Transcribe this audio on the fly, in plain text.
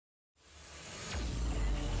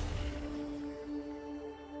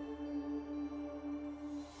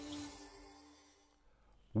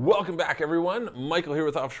Welcome back, everyone. Michael here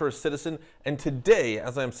with Offshore Citizen, and today,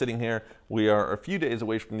 as I'm sitting here, we are a few days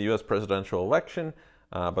away from the U.S. presidential election.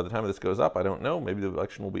 By the time this goes up, I don't know. Maybe the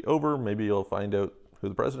election will be over. Maybe you'll find out who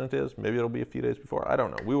the president is. Maybe it'll be a few days before. I don't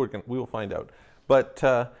know. We will find out. But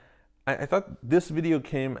I thought this video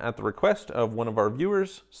came at the request of one of our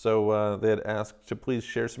viewers. So they had asked to please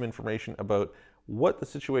share some information about what the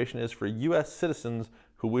situation is for U.S. citizens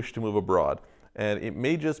who wish to move abroad. And it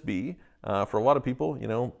may just be, for a lot of people,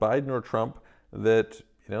 Biden or Trump, that,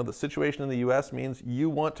 the situation in the U.S. means you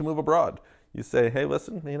want to move abroad. You say, hey,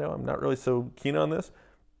 listen, I'm not really so keen on this.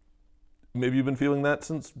 Maybe you've been feeling that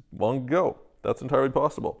since long ago. That's entirely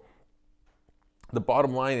possible. The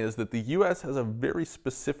bottom line is that the U.S. has a very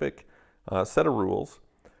specific set of rules,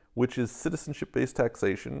 which is citizenship-based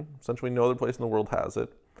taxation. Essentially, no other place in the world has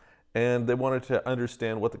it. And they wanted to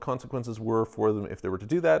understand what the consequences were for them if they were to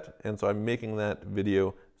do that. And so I'm making that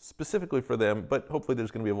video specifically for them, but hopefully there's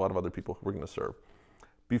going to be a lot of other people who we're going to serve.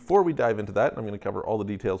 Before we dive into that, I'm going to cover all the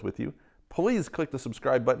details with you. Please click the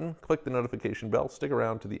subscribe button, click the notification bell, stick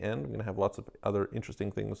around to the end. I'm going to have lots of other interesting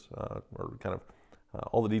things, or kind of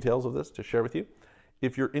all the details of this to share with you.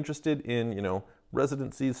 If you're interested in,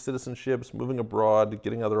 residencies, citizenships, moving abroad,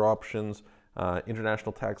 getting other options,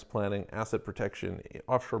 international tax planning, asset protection,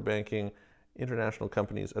 offshore banking, international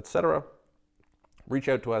companies, etc., reach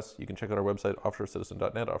out to us. You can check out our website,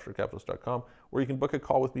 offshorecitizen.net, offshorecapitalist.com, or you can book a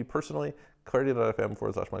call with me personally,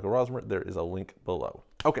 clarity.fm/Michael Rosmer. There is a link below.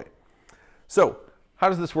 Okay, so how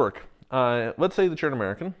does this work? Let's say that you're an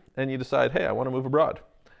American and you decide, hey, I want to move abroad.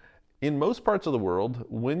 In most parts of the world,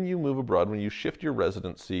 when you move abroad, when you shift your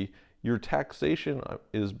residency, your taxation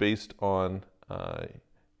is based on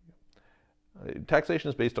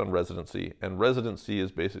residency, and residency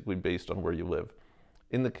is basically based on where you live.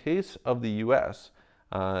 In the case of the U.S.,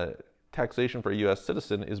 taxation for a U.S.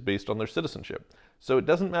 citizen is based on their citizenship. So it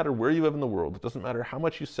doesn't matter where you live in the world. It doesn't matter how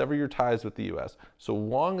much you sever your ties with the U.S. So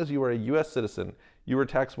long as you are a U.S. citizen, you are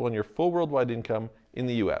taxable on your full worldwide income in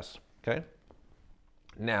the U.S., okay?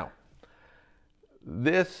 Now,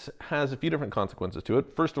 this has a few different consequences to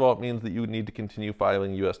it. First of all, it means that you need to continue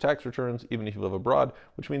filing U.S. tax returns even if you live abroad,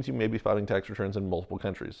 which means you may be filing tax returns in multiple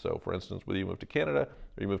countries. So for instance, whether you move to Canada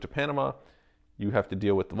or you move to Panama, you have to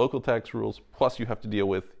deal with the local tax rules, plus you have to deal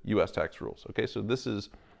with U.S. tax rules. Okay, so this is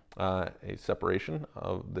a separation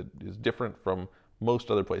that is different from most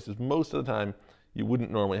other places. Most of the time, you wouldn't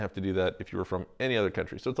normally have to do that if you were from any other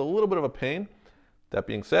country. So it's a little bit of a pain. That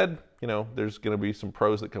being said, there's going to be some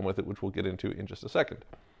pros that come with it, which we'll get into in just a second.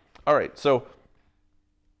 All right, so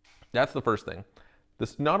that's the first thing.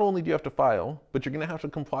 This, not only do you have to file, but you're going to have to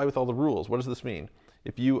comply with all the rules. What does this mean?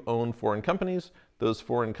 If you own foreign companies, those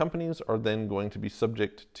foreign companies are then going to be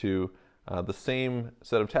subject to the same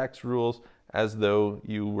set of tax rules as though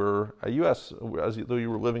you were as though you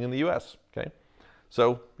were living in the U.S., okay?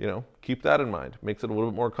 So, keep that in mind. Makes it a little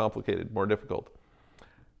bit more complicated, more difficult.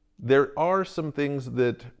 There are some things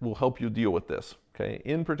that will help you deal with this, okay?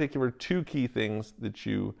 In particular, two key things that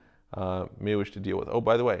you may wish to deal with. Oh,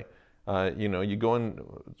 by the way, you go in,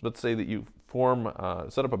 let's say that you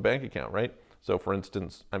set up a bank account, right? So for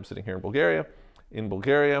instance, I'm sitting here in Bulgaria. In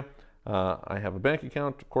Bulgaria, I have a bank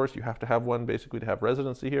account. Of course, you have to have one basically to have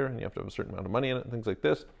residency here, and you have to have a certain amount of money in it and things like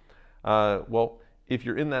this. Well, if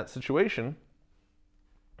you're in that situation,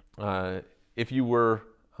 if you were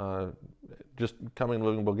just coming and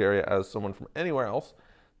living in Bulgaria as someone from anywhere else,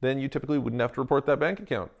 then you typically wouldn't have to report that bank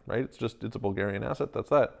account, right? It's a Bulgarian asset, that's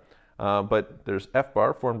that. But there's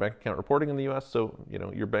FBAR, foreign bank account reporting in the US, so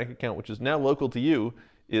your bank account, which is now local to you,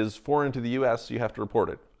 is foreign to the US, so you have to report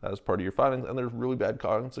it as part of your filings, and there's really bad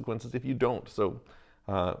consequences if you don't. So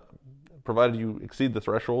provided you exceed the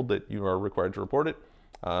threshold that you are required to report it,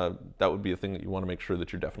 that would be a thing that you want to make sure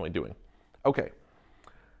that you're definitely doing. Okay.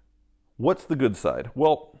 What's the good side?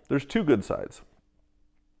 Well, there's two good sides.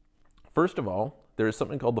 First of all, there is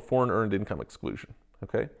something called the foreign earned income exclusion,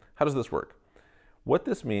 okay? How does this work? What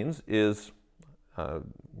this means is,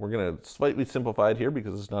 we're going to slightly simplify it here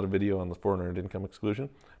because it's not a video on the foreign earned income exclusion,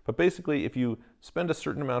 but basically if you spend a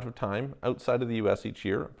certain amount of time outside of the US each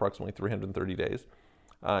year, approximately 330 days,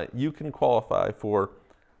 you can qualify for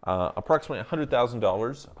approximately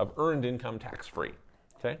 $100,000 of earned income tax-free,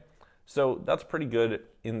 okay? So that's pretty good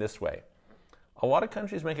in this way. A lot of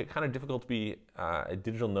countries make it kind of difficult to be a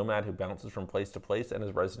digital nomad who bounces from place to place and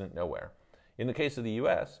is resident nowhere. In the case of the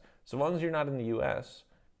US, so long as you're not in the US,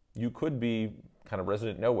 you could be kind of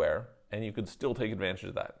resident nowhere and you could still take advantage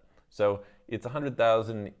of that. So it's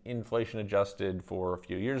 100,000 inflation adjusted for a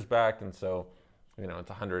few years back, and so it's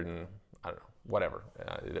I don't know, whatever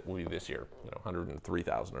it will be this year,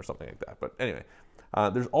 103,000 or something like that. But anyway,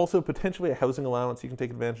 there's also potentially a housing allowance you can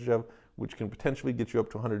take advantage of, which can potentially get you up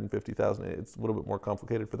to 150,000. It's a little bit more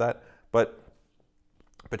complicated for that, but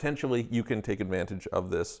potentially you can take advantage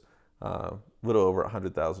of this little over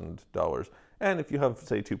 $100,000. And if you have,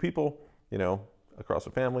 say, 2 people, across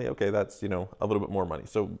a family, okay, that's, a little bit more money.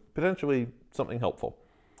 So potentially something helpful.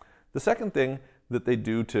 The second thing that they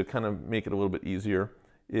do to kind of make it a little bit easier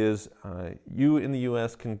is you in the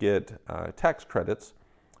US can get tax credits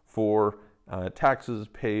for taxes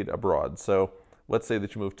paid abroad. So let's say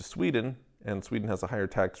that you move to Sweden, and Sweden has a higher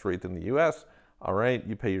tax rate than the US. All right,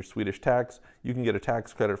 you pay your Swedish tax. You can get a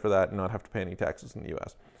tax credit for that and not have to pay any taxes in the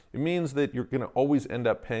US. It means that you're going to always end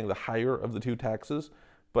up paying the higher of the 2 taxes,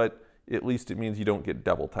 but at least it means you don't get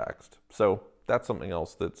double taxed. So that's something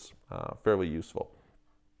else that's fairly useful.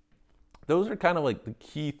 Those are kind of like the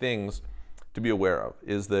key things to be aware of,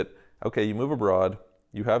 is that, okay, you move abroad,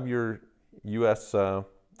 you have your US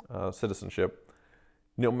citizenship.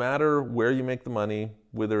 No matter where you make the money,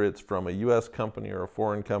 whether it's from a US company or a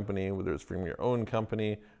foreign company, whether it's from your own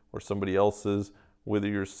company or somebody else's, whether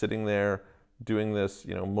you're sitting there doing this,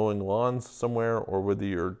 mowing lawns somewhere, or whether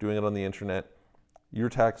you're doing it on the internet, you're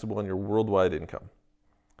taxable on your worldwide income.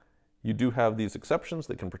 You do have these exceptions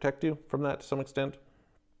that can protect you from that to some extent.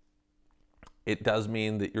 It does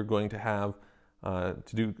mean that you're going to have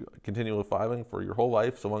to do continual filing for your whole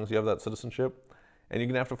life, so long as you have that citizenship, and you're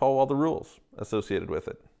going to have to follow all the rules associated with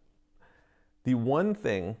it. The one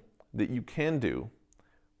thing that you can do,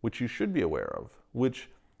 which you should be aware of, which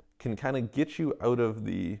can kind of get you out of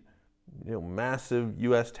the massive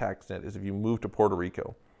US tax net, is if you move to Puerto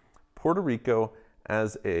Rico. Puerto Rico,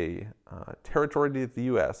 as a territory of the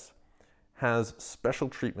US, has special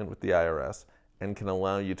treatment with the IRS and can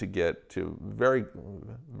allow you to get to very,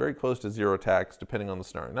 very close to 0 tax, depending on the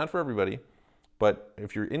scenario. Not for everybody, but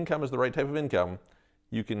if your income is the right type of income,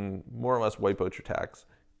 you can more or less wipe out your tax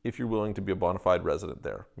if you're willing to be a bona fide resident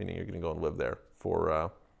there, meaning you're going to go and live there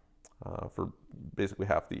for basically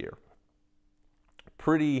half the year.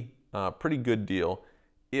 Pretty good deal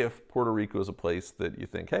if Puerto Rico is a place that you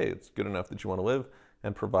think, hey, it's good enough that you want to live,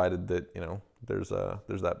 and provided that there's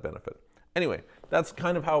that benefit. Anyway, that's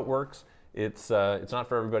kind of how it works. It's not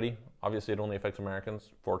for everybody. Obviously, it only affects Americans,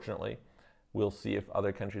 fortunately. We'll see if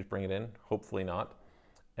other countries bring it in. Hopefully not.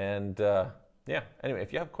 And yeah, anyway,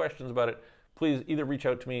 if you have questions about it, please either reach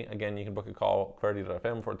out to me. Again, you can book a call,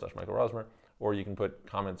 clarity.fm/Michael Rosmer, or you can put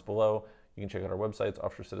comments below. You can check out our websites,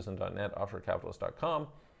 offshorecitizen.net, offshorecapitalist.com.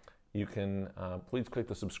 You can please click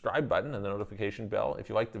the subscribe button and the notification bell. If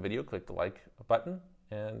you like the video, click the like button,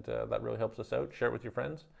 and that really helps us out. Share it with your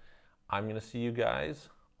friends. I'm going to see you guys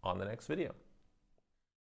on the next video.